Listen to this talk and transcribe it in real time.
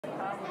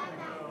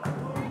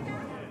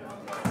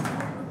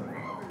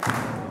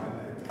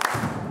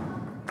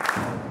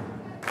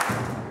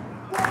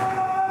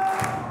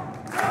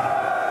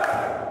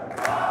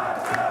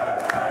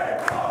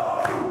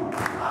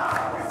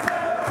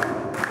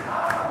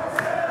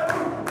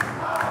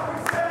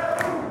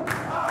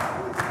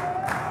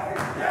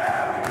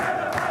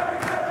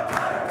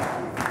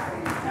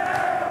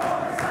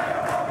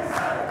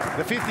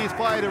50th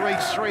player to reach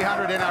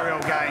 300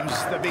 NRL games.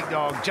 The big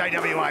dog,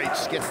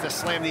 JWH, gets to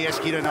slam the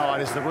esky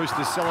tonight as the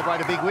Roosters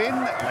celebrate a big win.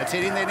 Let's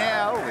head in there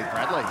now with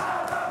Bradley.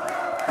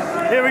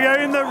 Here we go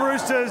in the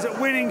Roosters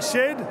winning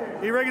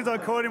shed. He reckons I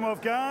caught him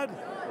off guard.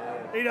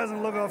 He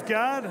doesn't look off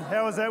guard.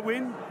 How was that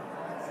win?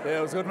 Yeah,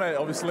 it was good, mate.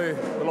 Obviously,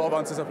 a lot of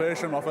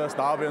anticipation, my first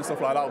derby and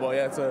stuff like that. But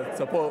yeah,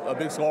 to put a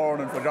big score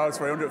on and for Jared's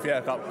 300th,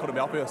 yeah, couldn't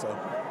be happier. So.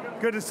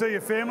 Good to see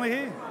your family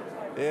here.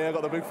 Yeah, I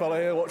got the big fella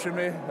here watching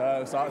me.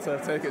 Started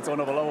to take it to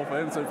another level for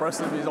him to impress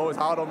him. He's always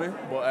hard on me,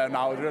 but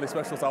now it's really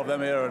special to have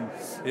them here, and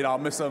I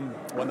miss them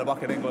when they're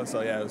back in England. So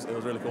yeah, it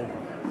was really cool.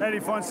 How do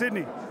you find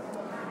Sydney?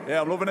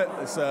 Yeah, I'm loving it.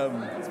 It's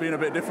been a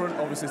bit different,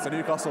 obviously, to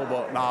Newcastle,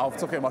 but now I've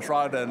took it in my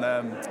stride, and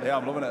yeah,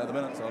 I'm loving it at the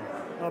minute. So.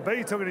 I bet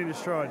you took it in your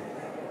stride.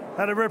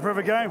 Had a ripper of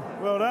a game.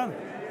 Well done.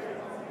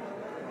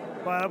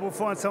 Well, we'll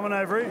find someone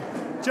over here.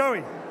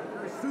 Joey,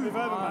 move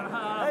over, mate.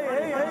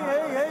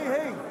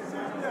 Hey.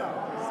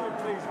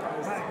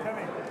 Come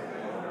in.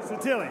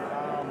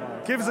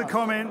 Satilli, give us a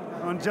comment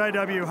on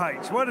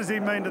JWH. What does he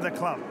mean to the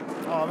club?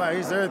 Oh, mate,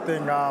 he's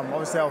everything.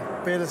 Obviously,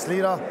 our fearless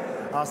leader.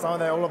 Someone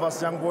that all of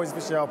us young boys,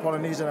 especially our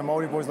Polynesian and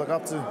Māori boys, look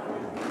up to.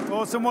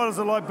 Awesome. What was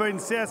it like beating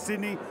South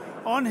Sydney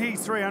on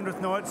his 300th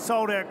night,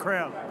 sold-out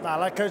crowd?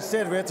 Like Coach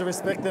said, we had to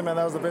respect him, and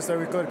that was the best way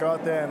we could go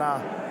out there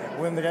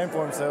and win the game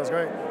for him, so it was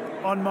great.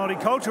 On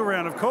multicultural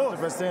round, of course.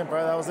 100%,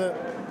 bro, that was it.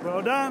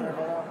 Well done.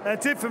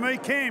 That's it for me.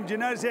 Cam, do you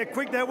notice how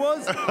quick that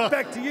was?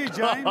 Back to you,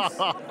 James.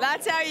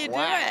 That's how you do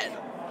it.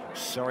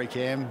 Sorry,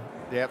 Cam.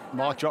 Yep,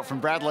 mic drop from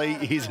Bradley.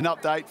 Here's an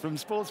update from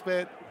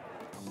Sportsbet.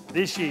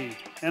 This year,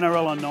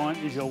 NRL on 9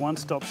 is your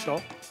one-stop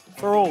shop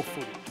for all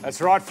footy.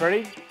 That's right,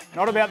 Freddie.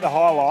 Not about the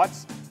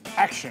highlights,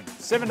 action,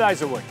 7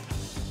 days a week.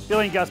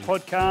 Billy and Gus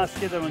podcast,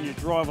 get them on your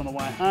drive on the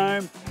way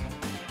home.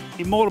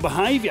 Immortal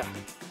Behaviour,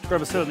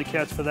 grab a seat on the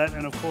couch for that.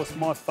 And of course,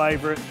 my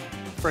favourite,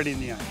 Freddie in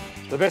the 8.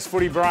 The best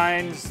footy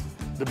brains,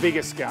 the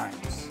biggest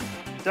games.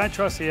 Don't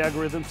trust the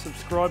algorithm,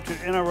 subscribe to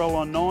NRL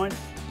on 9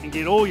 and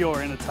get all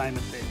your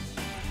entertainment there.